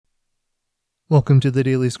Welcome to the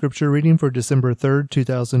Daily Scripture Reading for December 3rd,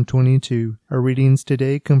 2022. Our readings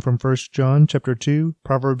today come from 1 John chapter 2,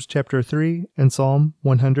 Proverbs chapter 3, and Psalm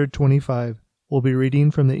 125. We'll be reading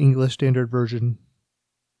from the English Standard Version.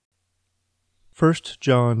 1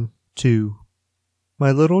 John 2.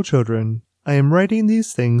 My little children, I am writing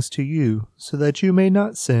these things to you so that you may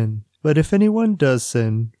not sin. But if anyone does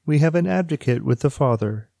sin, we have an advocate with the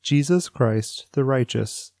Father, Jesus Christ the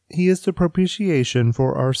righteous. He is the propitiation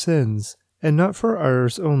for our sins, and not for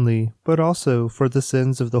ours only, but also for the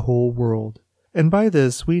sins of the whole world. And by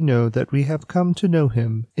this we know that we have come to know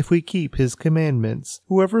him, if we keep his commandments.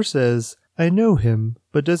 Whoever says, I know him,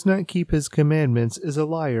 but does not keep his commandments is a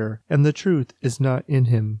liar, and the truth is not in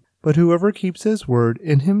him. But whoever keeps his word,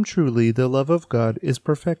 in him truly the love of God is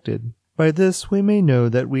perfected. By this we may know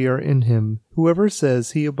that we are in him. Whoever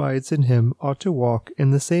says he abides in him ought to walk in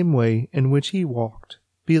the same way in which he walked.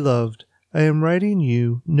 Beloved, I am writing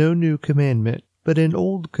you no new commandment, but an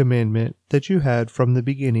old commandment that you had from the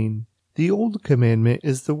beginning. The old commandment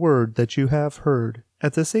is the word that you have heard.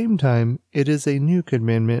 At the same time, it is a new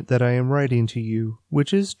commandment that I am writing to you,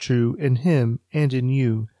 which is true in him and in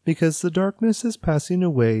you, because the darkness is passing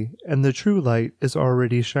away and the true light is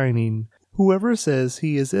already shining. Whoever says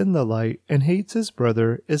he is in the light and hates his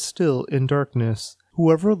brother is still in darkness.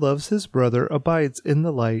 Whoever loves his brother abides in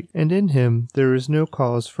the light, and in him there is no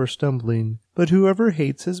cause for stumbling. But whoever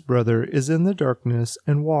hates his brother is in the darkness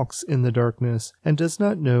and walks in the darkness, and does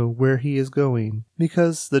not know where he is going,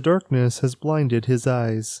 because the darkness has blinded his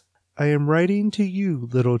eyes. I am writing to you,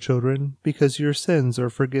 little children, because your sins are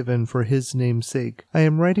forgiven for his name's sake. I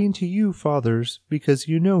am writing to you, fathers, because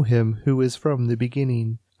you know him who is from the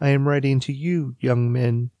beginning. I am writing to you, young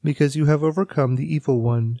men, because you have overcome the evil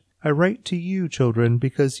one. I write to you, children,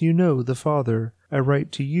 because you know the Father. I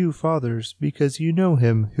write to you, fathers, because you know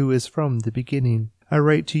him who is from the beginning. I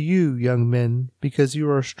write to you, young men, because you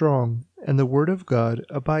are strong, and the word of God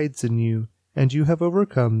abides in you, and you have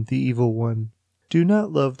overcome the evil one. Do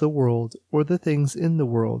not love the world or the things in the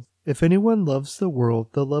world. If anyone loves the world,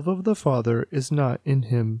 the love of the Father is not in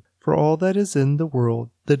him. For all that is in the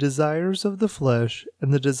world, the desires of the flesh,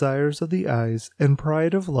 and the desires of the eyes, and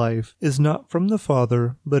pride of life, is not from the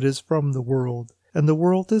Father, but is from the world. And the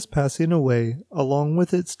world is passing away, along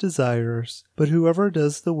with its desires. But whoever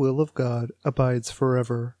does the will of God abides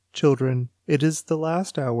forever. Children, it is the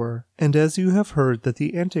last hour, and as you have heard that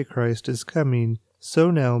the Antichrist is coming,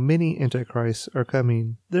 so now many antichrists are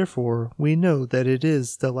coming. Therefore we know that it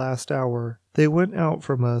is the last hour. They went out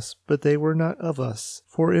from us, but they were not of us.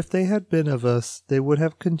 For if they had been of us, they would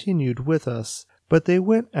have continued with us. But they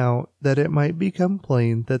went out, that it might become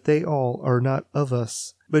plain that they all are not of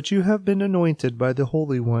us. But you have been anointed by the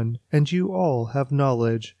Holy One, and you all have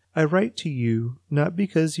knowledge. I write to you, not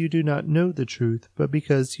because you do not know the truth, but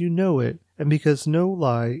because you know it, and because no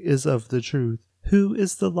lie is of the truth. Who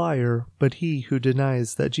is the liar but he who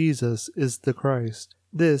denies that Jesus is the Christ?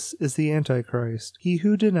 This is the Antichrist, he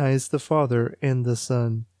who denies the Father and the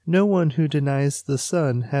Son. No one who denies the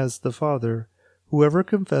Son has the Father. Whoever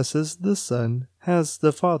confesses the Son has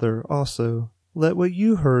the Father also. Let what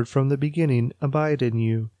you heard from the beginning abide in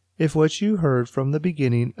you. If what you heard from the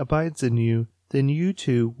beginning abides in you, then you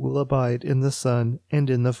too will abide in the Son and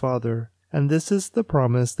in the Father. And this is the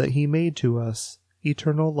promise that he made to us,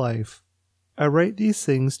 eternal life. I write these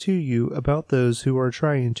things to you about those who are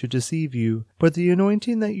trying to deceive you, but the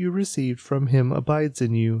anointing that you received from him abides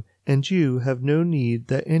in you, and you have no need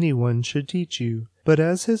that anyone should teach you. But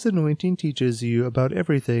as his anointing teaches you about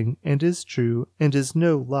everything, and is true, and is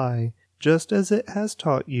no lie, just as it has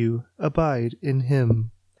taught you, abide in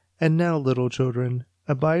him. And now, little children,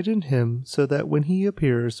 abide in him, so that when he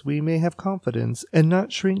appears we may have confidence, and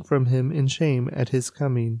not shrink from him in shame at his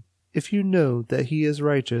coming. If you know that he is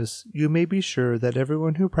righteous, you may be sure that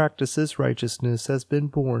everyone who practices righteousness has been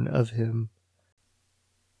born of him.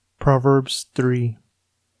 Proverbs 3.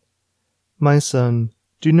 My son,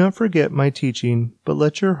 do not forget my teaching, but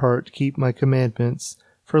let your heart keep my commandments.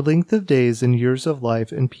 For length of days and years of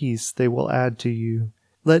life and peace they will add to you.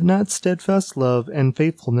 Let not steadfast love and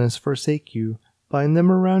faithfulness forsake you. Bind them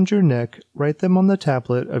around your neck, write them on the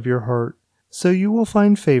tablet of your heart. So you will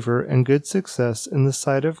find favor and good success in the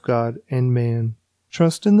sight of God and man.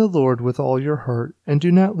 Trust in the Lord with all your heart, and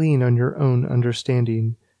do not lean on your own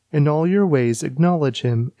understanding. In all your ways acknowledge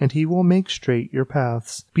him, and he will make straight your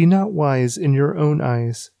paths. Be not wise in your own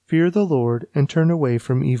eyes. Fear the Lord, and turn away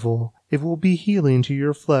from evil. It will be healing to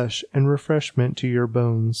your flesh and refreshment to your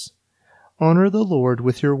bones. Honor the Lord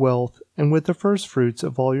with your wealth, and with the firstfruits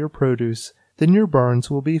of all your produce. Then your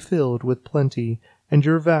barns will be filled with plenty, and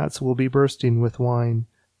your vats will be bursting with wine.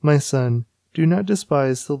 My son, Do not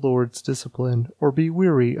despise the Lord's discipline, or be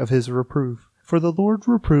weary of his reproof. For the Lord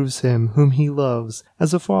reproves him whom he loves,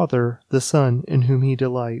 as a father the son in whom he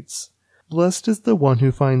delights. Blessed is the one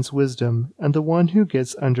who finds wisdom, and the one who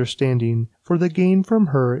gets understanding, for the gain from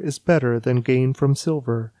her is better than gain from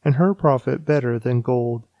silver, and her profit better than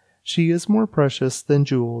gold. She is more precious than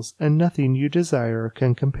jewels, and nothing you desire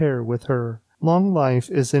can compare with her. Long life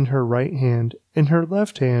is in her right hand, in her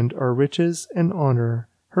left hand are riches and honor.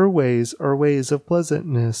 Her ways are ways of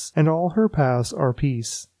pleasantness, and all her paths are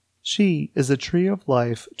peace. She is a tree of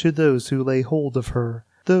life to those who lay hold of her.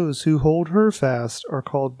 Those who hold her fast are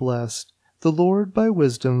called blessed. The Lord by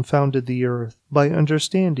wisdom founded the earth. By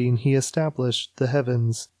understanding he established the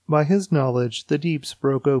heavens. By his knowledge the deeps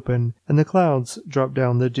broke open, and the clouds dropped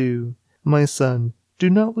down the dew. My son, do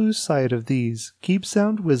not lose sight of these. Keep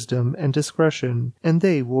sound wisdom and discretion, and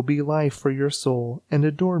they will be life for your soul and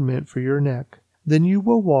adornment for your neck. Then you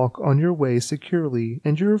will walk on your way securely,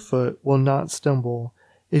 and your foot will not stumble.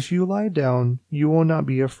 If you lie down, you will not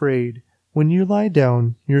be afraid. When you lie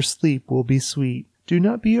down, your sleep will be sweet. Do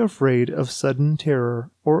not be afraid of sudden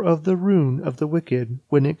terror, or of the ruin of the wicked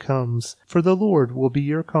when it comes, for the Lord will be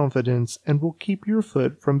your confidence, and will keep your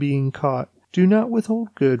foot from being caught. Do not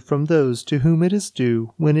withhold good from those to whom it is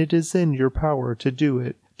due when it is in your power to do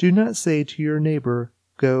it. Do not say to your neighbor,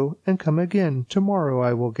 "Go and come again, tomorrow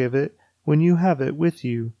I will give it," when you have it with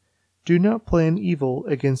you. Do not plan evil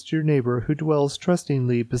against your neighbor who dwells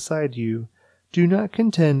trustingly beside you. Do not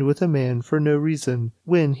contend with a man for no reason,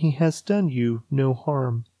 when he has done you no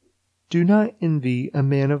harm. Do not envy a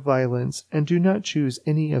man of violence, and do not choose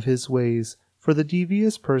any of his ways, for the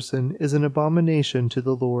devious person is an abomination to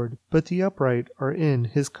the Lord, but the upright are in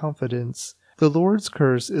his confidence. The Lord's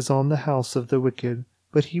curse is on the house of the wicked,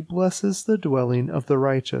 but he blesses the dwelling of the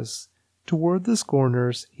righteous. Toward the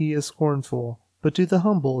scorners he is scornful, but to the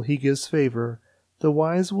humble he gives favor. The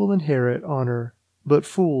wise will inherit honor, but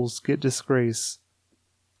fools get disgrace.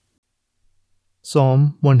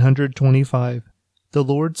 Psalm 125. The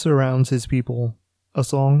Lord surrounds his people. A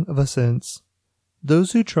song of ascents.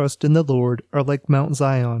 Those who trust in the Lord are like Mount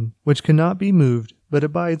Zion, which cannot be moved, but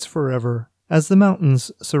abides forever. As the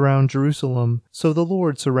mountains surround Jerusalem, so the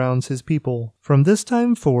Lord surrounds his people, from this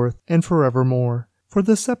time forth and forevermore. For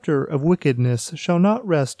the scepter of wickedness shall not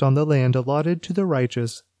rest on the land allotted to the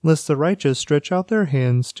righteous, lest the righteous stretch out their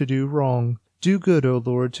hands to do wrong. Do good, O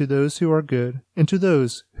Lord, to those who are good, and to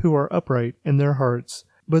those who are upright in their hearts.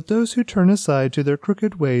 But those who turn aside to their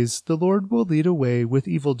crooked ways, the Lord will lead away with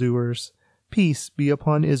evildoers. Peace be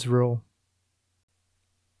upon Israel.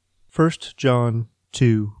 1 John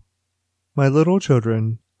 2. My little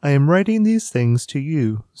children, I am writing these things to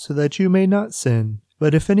you, so that you may not sin.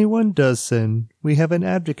 But if anyone does sin, we have an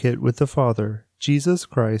advocate with the Father, Jesus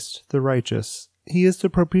Christ the righteous. He is the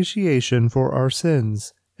propitiation for our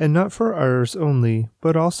sins, and not for ours only,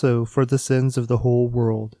 but also for the sins of the whole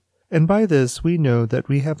world. And by this we know that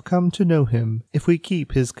we have come to know him, if we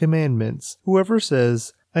keep his commandments. Whoever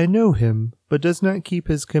says, "I know him," but does not keep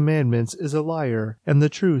his commandments is a liar, and the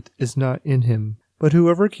truth is not in him. But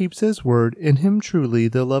whoever keeps his word, in him truly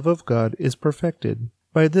the love of God is perfected.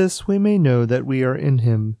 By this we may know that we are in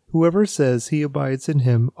him. Whoever says he abides in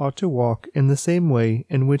him ought to walk in the same way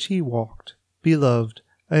in which he walked. Beloved,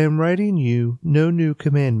 I am writing you no new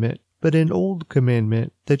commandment, but an old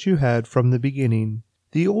commandment that you had from the beginning.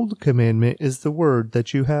 The old commandment is the word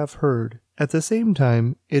that you have heard. At the same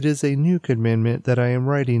time, it is a new commandment that I am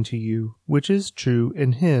writing to you, which is true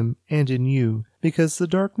in him and in you, because the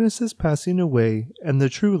darkness is passing away, and the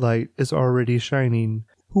true light is already shining.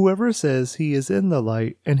 Whoever says he is in the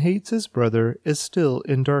light and hates his brother is still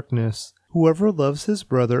in darkness. Whoever loves his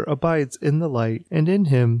brother abides in the light, and in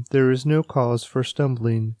him there is no cause for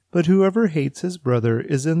stumbling. But whoever hates his brother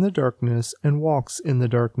is in the darkness and walks in the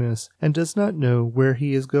darkness, and does not know where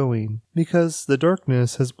he is going, because the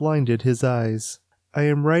darkness has blinded his eyes. I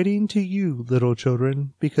am writing to you, little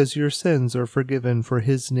children, because your sins are forgiven for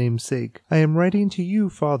his name's sake. I am writing to you,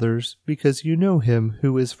 fathers, because you know him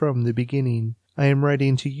who is from the beginning. I am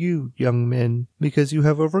writing to you, young men, because you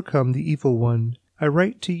have overcome the evil one. I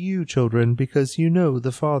write to you, children, because you know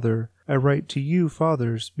the Father. I write to you,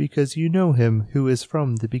 fathers, because you know him who is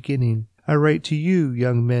from the beginning. I write to you,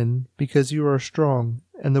 young men, because you are strong,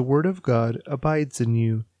 and the word of God abides in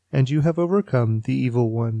you, and you have overcome the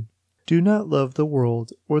evil one. Do not love the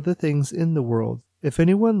world or the things in the world. If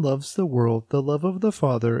anyone loves the world, the love of the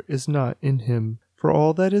Father is not in him. For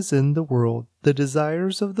all that is in the world, the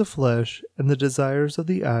desires of the flesh, and the desires of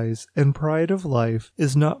the eyes, and pride of life,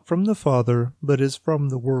 is not from the Father, but is from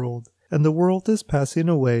the world. and the world is passing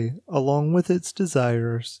away along with its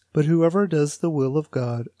desires, but whoever does the will of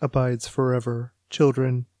God abides forever.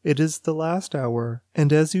 Children, it is the last hour,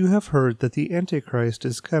 and as you have heard that the Antichrist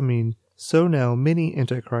is coming, so now many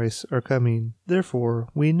antichrists are coming. Therefore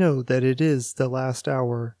we know that it is the last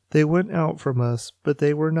hour. They went out from us, but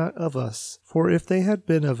they were not of us. For if they had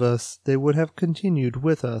been of us, they would have continued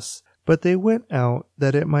with us. But they went out,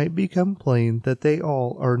 that it might become plain that they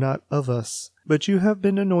all are not of us. But you have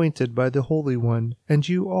been anointed by the Holy One, and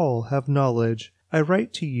you all have knowledge. I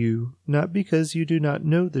write to you, not because you do not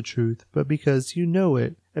know the truth, but because you know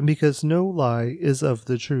it, and because no lie is of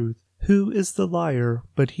the truth. Who is the liar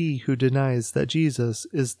but he who denies that Jesus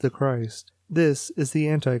is the Christ? This is the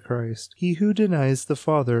Antichrist, he who denies the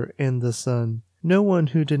Father and the Son. No one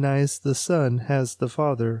who denies the Son has the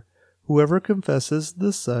Father. Whoever confesses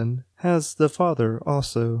the Son has the Father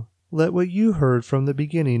also. Let what you heard from the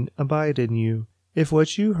beginning abide in you. If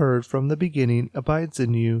what you heard from the beginning abides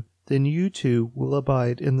in you, then you too will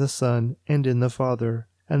abide in the Son and in the Father.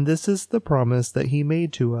 And this is the promise that he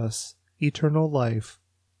made to us, eternal life.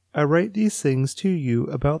 I write these things to you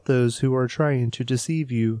about those who are trying to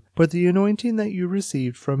deceive you, but the anointing that you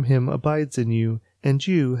received from him abides in you, and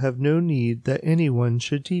you have no need that anyone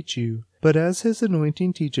should teach you. But as his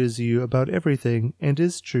anointing teaches you about everything, and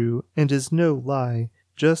is true, and is no lie,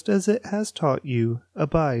 just as it has taught you,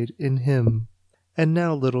 abide in him. And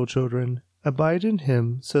now, little children, abide in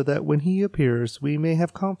him, so that when he appears we may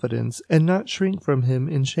have confidence, and not shrink from him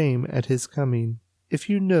in shame at his coming. If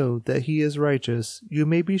you know that he is righteous, you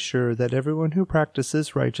may be sure that everyone who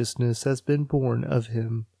practices righteousness has been born of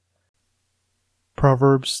him.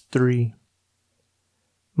 Proverbs 3.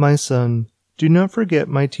 My son, do not forget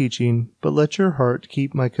my teaching, but let your heart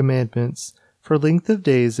keep my commandments. For length of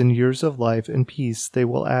days and years of life and peace they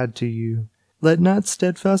will add to you. Let not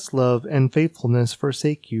steadfast love and faithfulness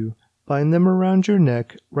forsake you. Bind them around your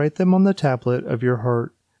neck, write them on the tablet of your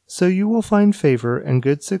heart. So you will find favor and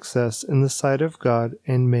good success in the sight of God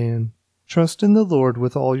and man. Trust in the Lord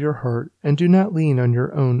with all your heart, and do not lean on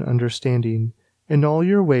your own understanding. In all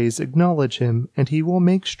your ways acknowledge him, and he will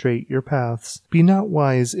make straight your paths. Be not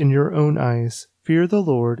wise in your own eyes. Fear the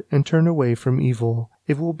Lord, and turn away from evil.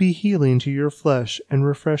 It will be healing to your flesh and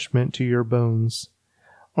refreshment to your bones.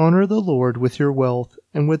 Honor the Lord with your wealth,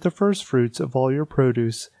 and with the firstfruits of all your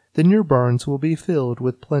produce. Then your barns will be filled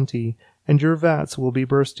with plenty, and your vats will be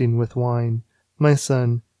bursting with wine. My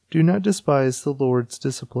son, do not despise the Lord's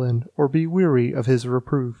discipline, or be weary of his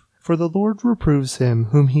reproof. For the Lord reproves him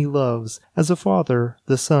whom he loves, as a father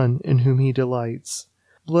the son in whom he delights.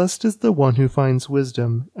 Blessed is the one who finds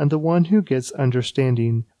wisdom, and the one who gets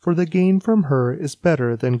understanding, for the gain from her is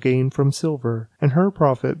better than gain from silver, and her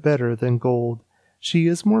profit better than gold. She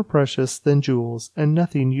is more precious than jewels, and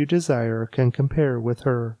nothing you desire can compare with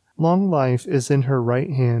her. Long life is in her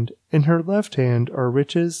right hand, in her left hand are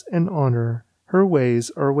riches and honor. Her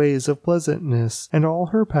ways are ways of pleasantness, and all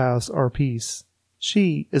her paths are peace.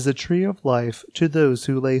 She is a tree of life to those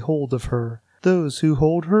who lay hold of her. Those who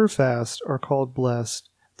hold her fast are called blessed.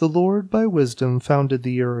 The Lord by wisdom founded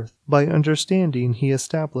the earth. By understanding he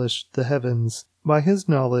established the heavens. By his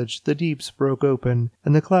knowledge the deeps broke open,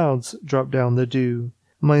 and the clouds dropped down the dew.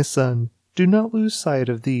 My son, do not lose sight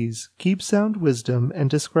of these. Keep sound wisdom and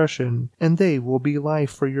discretion, and they will be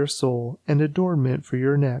life for your soul and adornment for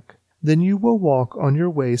your neck. Then you will walk on your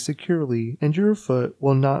way securely, and your foot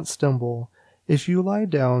will not stumble. If you lie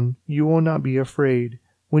down, you will not be afraid.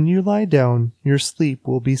 When you lie down, your sleep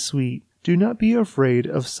will be sweet. Do not be afraid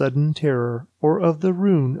of sudden terror, or of the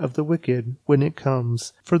ruin of the wicked when it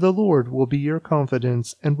comes, for the Lord will be your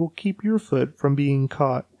confidence, and will keep your foot from being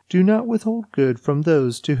caught. Do not withhold good from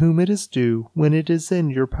those to whom it is due when it is in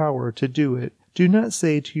your power to do it. Do not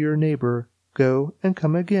say to your neighbor, "Go and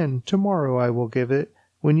come again, tomorrow I will give it,"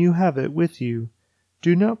 when you have it with you.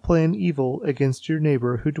 Do not plan evil against your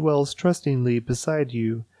neighbor who dwells trustingly beside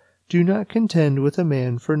you. Do not contend with a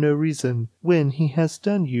man for no reason, when he has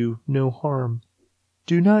done you no harm.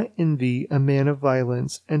 Do not envy a man of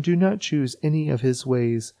violence, and do not choose any of his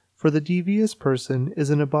ways. For the devious person is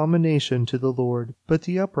an abomination to the Lord, but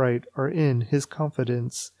the upright are in his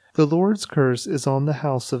confidence. The Lord's curse is on the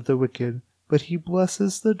house of the wicked, but he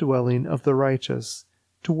blesses the dwelling of the righteous.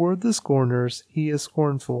 Toward the scorners he is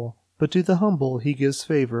scornful, but to the humble he gives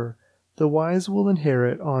favor. The wise will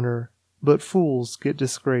inherit honor, but fools get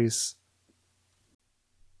disgrace.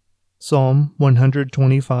 Psalm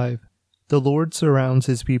 125. The Lord surrounds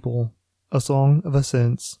his people. A song of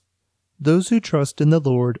ascents. Those who trust in the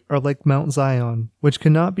Lord are like Mount Zion, which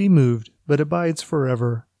cannot be moved, but abides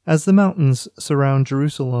forever. As the mountains surround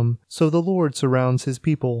Jerusalem, so the Lord surrounds his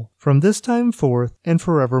people, from this time forth and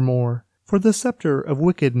forevermore. For the scepter of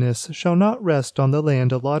wickedness shall not rest on the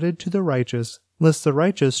land allotted to the righteous, lest the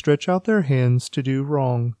righteous stretch out their hands to do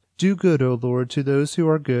wrong. Do good, O Lord, to those who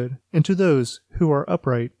are good, and to those who are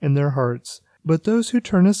upright in their hearts. But those who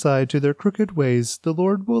turn aside to their crooked ways, the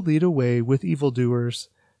Lord will lead away with evildoers.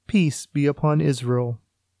 Peace be upon Israel.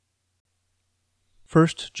 1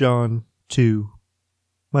 John 2.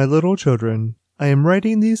 My little children, I am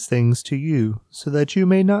writing these things to you, so that you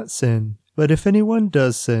may not sin. But if anyone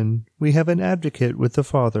does sin, we have an advocate with the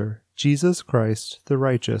Father, Jesus Christ the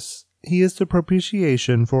righteous. He is the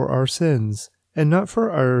propitiation for our sins, and not for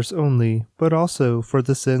ours only, but also for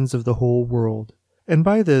the sins of the whole world. And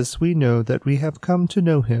by this we know that we have come to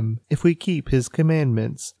know him, if we keep his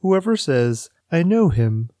commandments. Whoever says, I know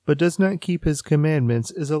him, but does not keep his commandments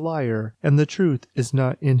is a liar, and the truth is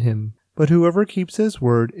not in him. But whoever keeps his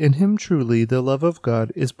word, in him truly the love of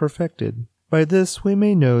God is perfected. By this we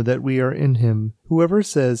may know that we are in him. Whoever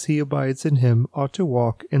says he abides in him ought to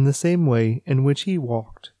walk in the same way in which he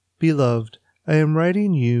walked. Beloved, I am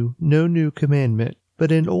writing you no new commandment,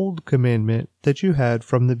 but an old commandment that you had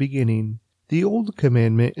from the beginning. The old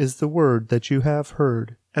commandment is the word that you have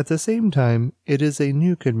heard. At the same time, it is a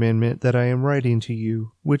new commandment that I am writing to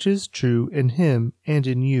you, which is true in him and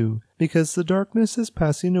in you, because the darkness is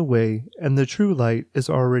passing away, and the true light is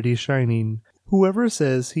already shining. Whoever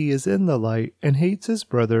says he is in the light and hates his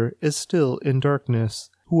brother is still in darkness.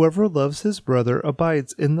 Whoever loves his brother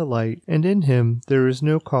abides in the light, and in him there is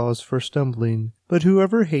no cause for stumbling. But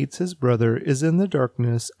whoever hates his brother is in the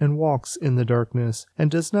darkness and walks in the darkness, and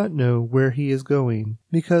does not know where he is going,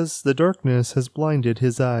 because the darkness has blinded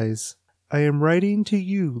his eyes. I am writing to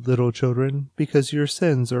you, little children, because your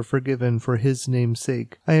sins are forgiven for his name's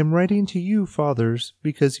sake. I am writing to you, fathers,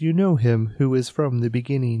 because you know him who is from the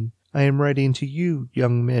beginning. I am writing to you,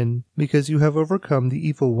 young men, because you have overcome the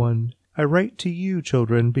evil one. I write to you,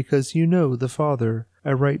 children, because you know the Father.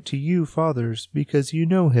 I write to you, fathers, because you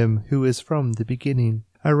know him who is from the beginning.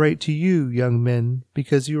 I write to you, young men,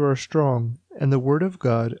 because you are strong, and the word of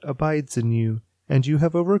God abides in you, and you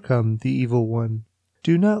have overcome the evil one.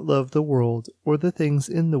 Do not love the world or the things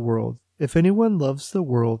in the world. If anyone loves the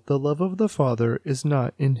world, the love of the Father is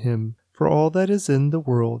not in him. For all that is in the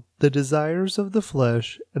world, the desires of the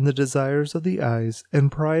flesh, and the desires of the eyes,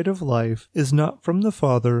 and pride of life, is not from the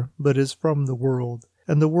Father, but is from the world.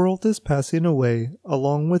 And the world is passing away,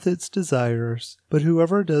 along with its desires, but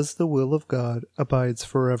whoever does the will of God abides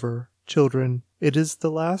forever. Children, it is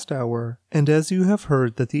the last hour, and as you have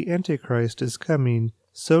heard that the Antichrist is coming,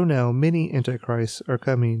 so now many antichrists are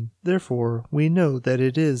coming. Therefore we know that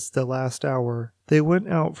it is the last hour. They went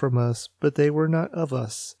out from us, but they were not of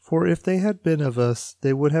us. For if they had been of us,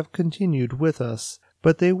 they would have continued with us.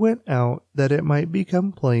 But they went out, that it might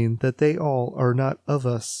become plain that they all are not of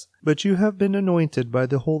us. But you have been anointed by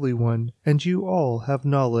the Holy One, and you all have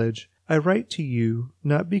knowledge. I write to you,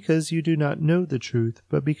 not because you do not know the truth,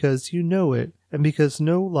 but because you know it, and because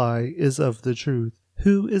no lie is of the truth.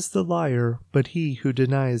 Who is the liar but he who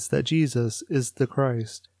denies that Jesus is the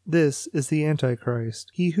Christ? This is the Antichrist,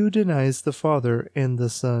 he who denies the Father and the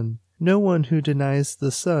Son. No one who denies the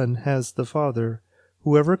Son has the Father.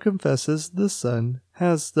 Whoever confesses the Son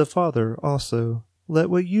has the Father also. Let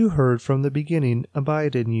what you heard from the beginning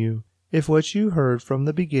abide in you. If what you heard from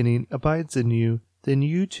the beginning abides in you, then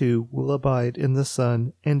you too will abide in the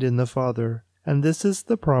Son and in the Father. And this is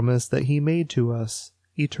the promise that he made to us,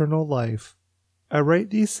 eternal life. I write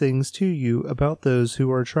these things to you about those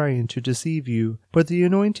who are trying to deceive you, but the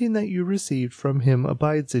anointing that you received from him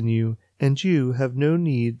abides in you, and you have no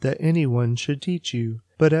need that anyone should teach you.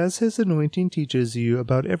 But as his anointing teaches you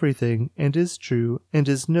about everything, and is true, and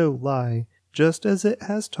is no lie, just as it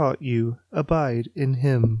has taught you, abide in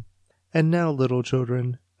him. And now, little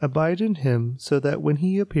children, abide in him, so that when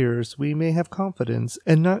he appears we may have confidence,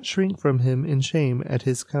 and not shrink from him in shame at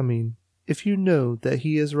his coming. If you know that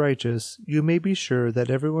he is righteous, you may be sure that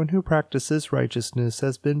everyone who practices righteousness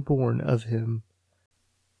has been born of him.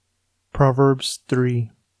 Proverbs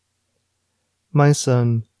 3. My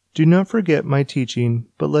son, do not forget my teaching,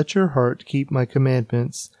 but let your heart keep my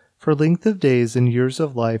commandments, for length of days and years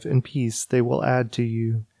of life and peace they will add to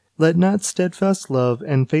you. Let not steadfast love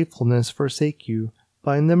and faithfulness forsake you.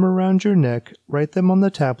 Bind them around your neck, write them on the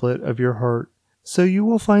tablet of your heart. So you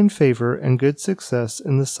will find favor and good success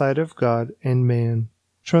in the sight of God and man.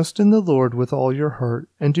 Trust in the Lord with all your heart,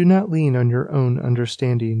 and do not lean on your own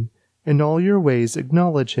understanding. In all your ways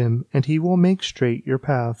acknowledge him, and he will make straight your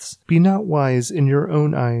paths. Be not wise in your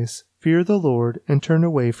own eyes. Fear the Lord, and turn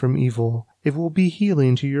away from evil. It will be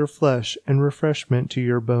healing to your flesh and refreshment to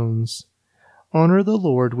your bones. Honor the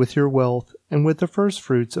Lord with your wealth and with the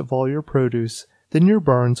firstfruits of all your produce. Then your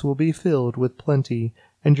barns will be filled with plenty,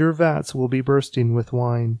 and your vats will be bursting with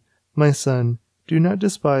wine. My son, do not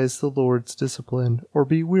despise the Lord's discipline, or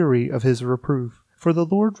be weary of his reproof. For the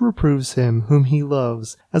Lord reproves him whom he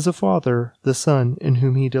loves, as a father the son in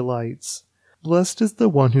whom he delights. Blessed is the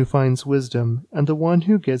one who finds wisdom, and the one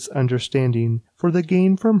who gets understanding, for the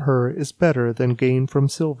gain from her is better than gain from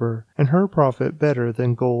silver, and her profit better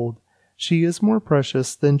than gold. She is more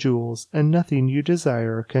precious than jewels, and nothing you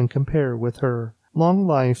desire can compare with her. Long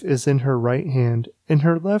life is in her right hand, in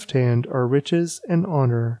her left hand are riches and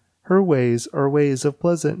honor. Her ways are ways of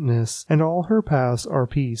pleasantness, and all her paths are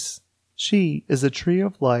peace. She is a tree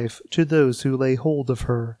of life to those who lay hold of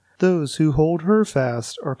her. Those who hold her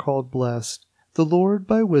fast are called blessed. The Lord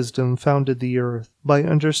by wisdom founded the earth. By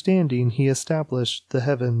understanding he established the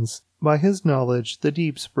heavens. By his knowledge the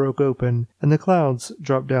deeps broke open, and the clouds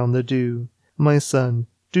dropped down the dew. My son,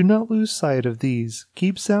 do not lose sight of these.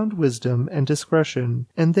 Keep sound wisdom and discretion,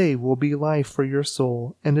 and they will be life for your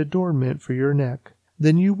soul and adornment for your neck.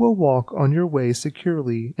 Then you will walk on your way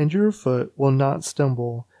securely, and your foot will not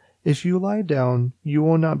stumble. If you lie down, you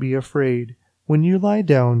will not be afraid. When you lie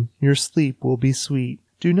down, your sleep will be sweet.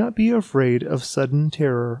 Do not be afraid of sudden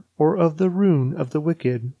terror, or of the ruin of the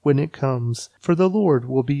wicked when it comes, for the Lord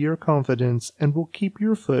will be your confidence, and will keep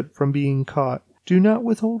your foot from being caught. Do not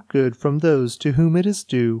withhold good from those to whom it is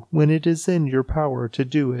due when it is in your power to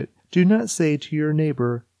do it. Do not say to your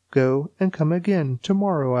neighbor, "Go and come again,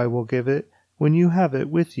 tomorrow I will give it," when you have it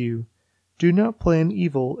with you. Do not plan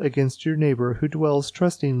evil against your neighbor who dwells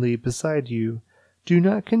trustingly beside you. Do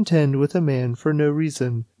not contend with a man for no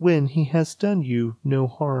reason, when he has done you no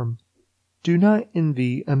harm. Do not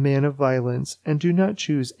envy a man of violence, and do not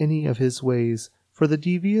choose any of his ways, for the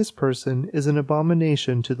devious person is an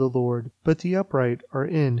abomination to the Lord, but the upright are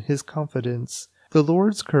in his confidence. The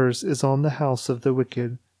Lord's curse is on the house of the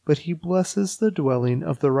wicked, but he blesses the dwelling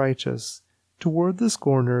of the righteous. Toward the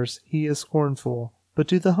scorners he is scornful, but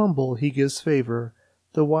to the humble he gives favor.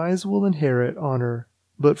 The wise will inherit honor,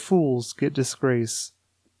 but fools get disgrace.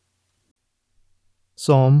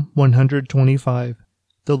 Psalm 125.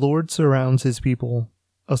 The Lord surrounds his people.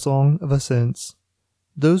 A song of ascents.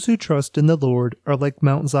 Those who trust in the Lord are like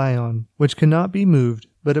Mount Zion, which cannot be moved,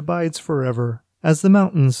 but abides forever. As the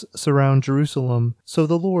mountains surround Jerusalem, so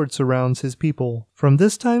the Lord surrounds his people, from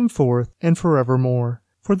this time forth and forevermore.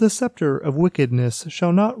 For the scepter of wickedness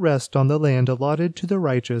shall not rest on the land allotted to the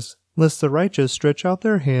righteous, lest the righteous stretch out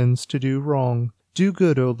their hands to do wrong. Do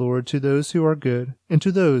good, O Lord, to those who are good, and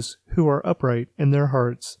to those who are upright in their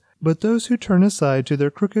hearts. But those who turn aside to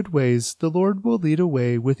their crooked ways, the Lord will lead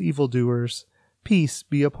away with evildoers. Peace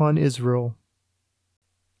be upon Israel.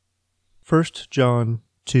 1 John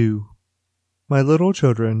 2. My little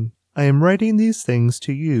children, I am writing these things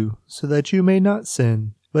to you, so that you may not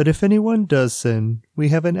sin. But if anyone does sin, we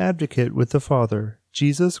have an advocate with the Father,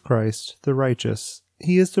 Jesus Christ the righteous.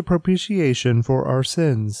 He is the propitiation for our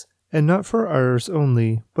sins, and not for ours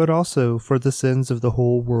only, but also for the sins of the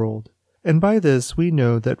whole world. And by this we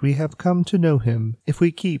know that we have come to know him, if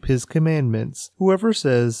we keep his commandments. Whoever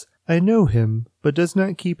says, I know him, but does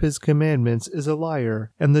not keep his commandments is a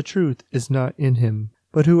liar, and the truth is not in him.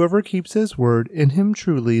 But whoever keeps his word, in him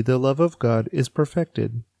truly the love of God is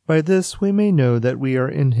perfected. By this we may know that we are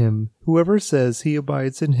in him. Whoever says he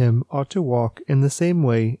abides in him ought to walk in the same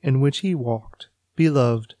way in which he walked.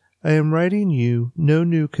 Beloved, I am writing you no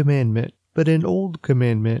new commandment, but an old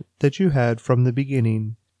commandment that you had from the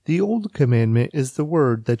beginning. The old commandment is the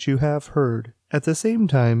word that you have heard. At the same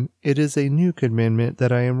time, it is a new commandment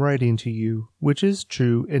that I am writing to you, which is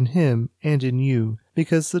true in him and in you,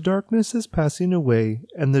 because the darkness is passing away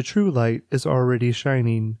and the true light is already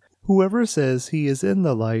shining. Whoever says he is in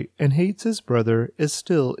the light and hates his brother is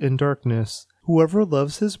still in darkness. Whoever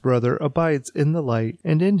loves his brother abides in the light,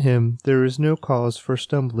 and in him there is no cause for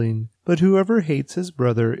stumbling. But whoever hates his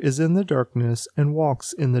brother is in the darkness and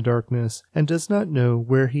walks in the darkness, and does not know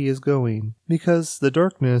where he is going, because the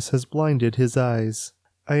darkness has blinded his eyes.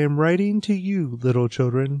 I am writing to you, little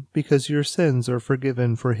children, because your sins are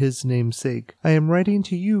forgiven for his name's sake. I am writing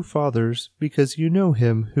to you, fathers, because you know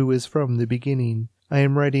him who is from the beginning. I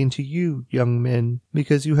am writing to you, young men,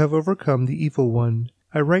 because you have overcome the evil one.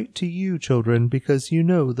 I write to you, children, because you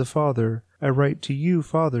know the Father. I write to you,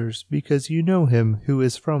 fathers, because you know him who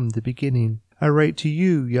is from the beginning. I write to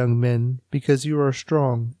you, young men, because you are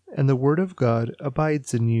strong, and the word of God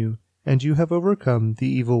abides in you, and you have overcome the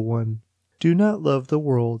evil one. Do not love the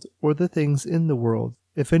world or the things in the world.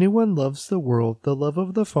 If anyone loves the world, the love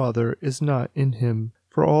of the Father is not in him.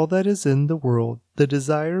 For all that is in the world, the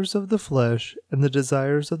desires of the flesh, and the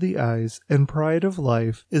desires of the eyes, and pride of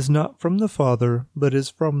life, is not from the Father, but is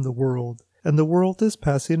from the world. And the world is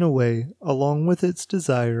passing away, along with its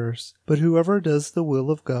desires. But whoever does the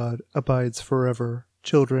will of God abides forever.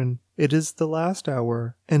 Children, it is the last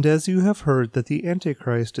hour, and as you have heard that the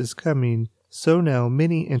Antichrist is coming, so now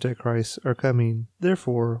many antichrists are coming.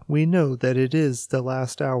 Therefore we know that it is the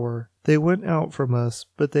last hour. They went out from us,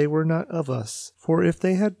 but they were not of us. For if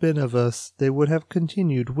they had been of us, they would have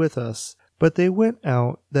continued with us. But they went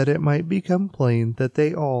out, that it might become plain that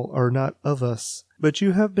they all are not of us. But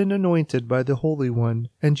you have been anointed by the Holy One,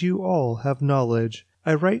 and you all have knowledge.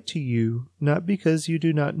 I write to you, not because you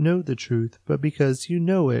do not know the truth, but because you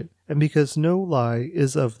know it, and because no lie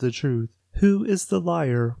is of the truth. Who is the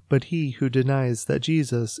liar but he who denies that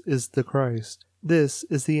Jesus is the Christ? This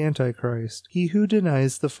is the Antichrist, he who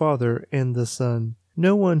denies the Father and the Son.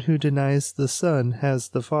 No one who denies the Son has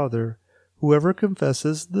the Father. Whoever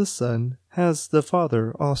confesses the Son has the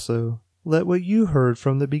Father also. Let what you heard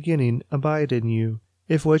from the beginning abide in you.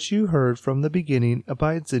 If what you heard from the beginning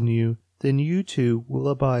abides in you, then you too will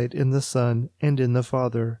abide in the Son and in the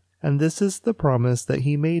Father. And this is the promise that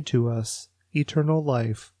he made to us, eternal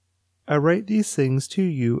life. I write these things to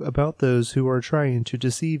you about those who are trying to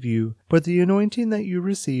deceive you, but the anointing that you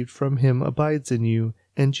received from him abides in you,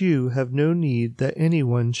 and you have no need that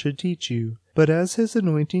anyone should teach you. But as his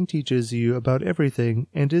anointing teaches you about everything,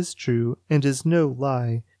 and is true, and is no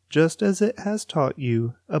lie, just as it has taught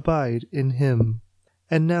you, abide in him.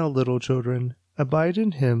 And now, little children, abide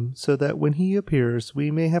in him, so that when he appears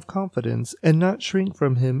we may have confidence, and not shrink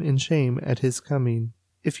from him in shame at his coming.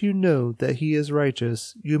 If you know that he is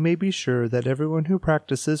righteous, you may be sure that everyone who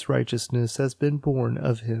practices righteousness has been born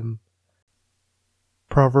of him.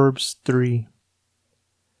 Proverbs 3.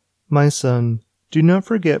 My son, do not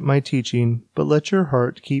forget my teaching, but let your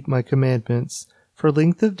heart keep my commandments. For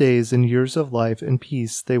length of days and years of life and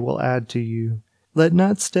peace they will add to you. Let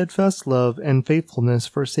not steadfast love and faithfulness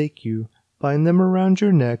forsake you. Bind them around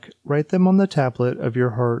your neck, write them on the tablet of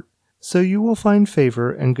your heart. So you will find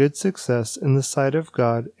favor and good success in the sight of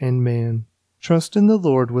God and man. Trust in the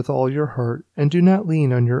Lord with all your heart, and do not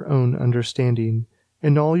lean on your own understanding.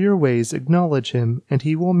 In all your ways acknowledge him, and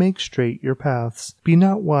he will make straight your paths. Be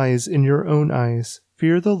not wise in your own eyes.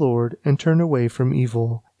 Fear the Lord, and turn away from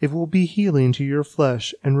evil. It will be healing to your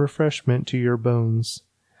flesh and refreshment to your bones.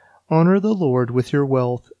 Honor the Lord with your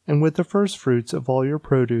wealth, and with the firstfruits of all your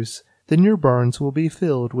produce. Then your barns will be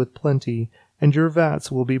filled with plenty, and your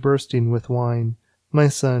vats will be bursting with wine. My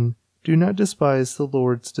son, do not despise the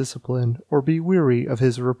Lord's discipline, or be weary of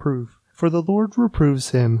his reproof. For the Lord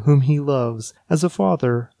reproves him whom he loves, as a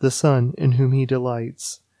father the son in whom he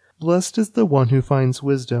delights. Blessed is the one who finds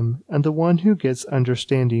wisdom, and the one who gets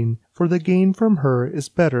understanding, for the gain from her is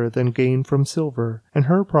better than gain from silver, and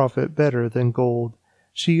her profit better than gold.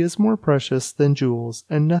 She is more precious than jewels,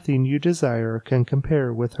 and nothing you desire can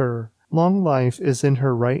compare with her. Long life is in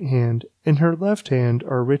her right hand, in her left hand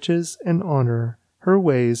are riches and honor. Her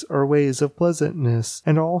ways are ways of pleasantness,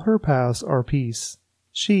 and all her paths are peace.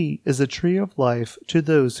 She is a tree of life to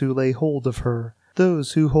those who lay hold of her.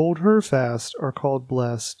 Those who hold her fast are called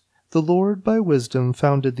blessed. The Lord by wisdom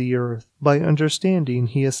founded the earth. By understanding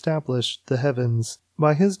he established the heavens.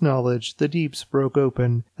 By his knowledge the deeps broke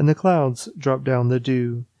open, and the clouds dropped down the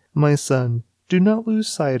dew. My son, do not lose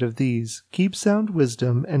sight of these. Keep sound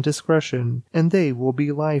wisdom and discretion, and they will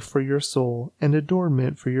be life for your soul and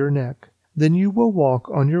adornment for your neck. Then you will walk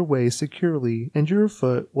on your way securely, and your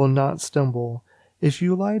foot will not stumble. If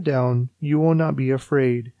you lie down, you will not be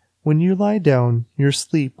afraid. When you lie down, your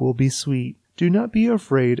sleep will be sweet. Do not be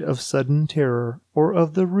afraid of sudden terror, or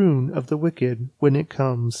of the ruin of the wicked when it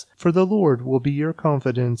comes, for the Lord will be your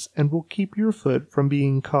confidence, and will keep your foot from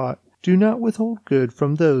being caught. Do not withhold good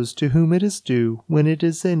from those to whom it is due when it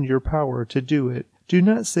is in your power to do it. Do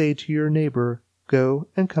not say to your neighbor, "Go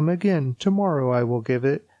and come again, tomorrow I will give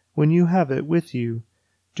it," when you have it with you.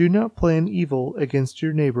 Do not plan evil against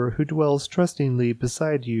your neighbor who dwells trustingly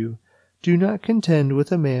beside you. Do not contend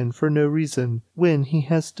with a man for no reason, when he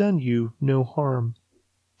has done you no harm.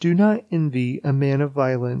 Do not envy a man of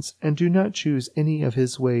violence, and do not choose any of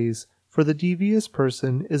his ways. For the devious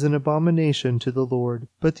person is an abomination to the Lord,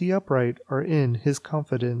 but the upright are in his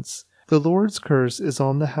confidence. The Lord's curse is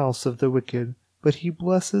on the house of the wicked, but he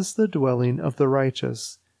blesses the dwelling of the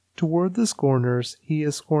righteous. Toward the scorners he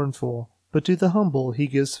is scornful, but to the humble he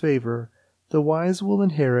gives favor. The wise will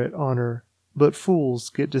inherit honor, but fools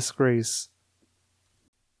get disgrace.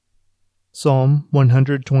 Psalm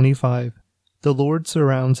 125. The Lord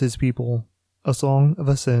surrounds his people. A song of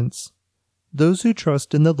ascents. Those who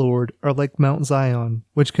trust in the Lord are like Mount Zion,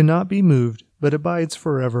 which cannot be moved, but abides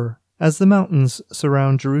forever. As the mountains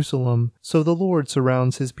surround Jerusalem, so the Lord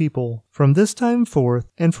surrounds his people, from this time forth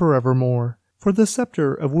and forevermore. For the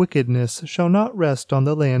scepter of wickedness shall not rest on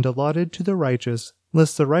the land allotted to the righteous,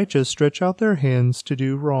 lest the righteous stretch out their hands to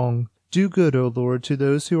do wrong. Do good, O Lord, to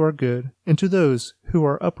those who are good, and to those who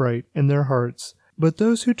are upright in their hearts. But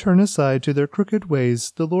those who turn aside to their crooked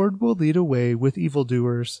ways, the Lord will lead away with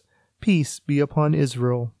evildoers. Peace be upon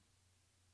Israel.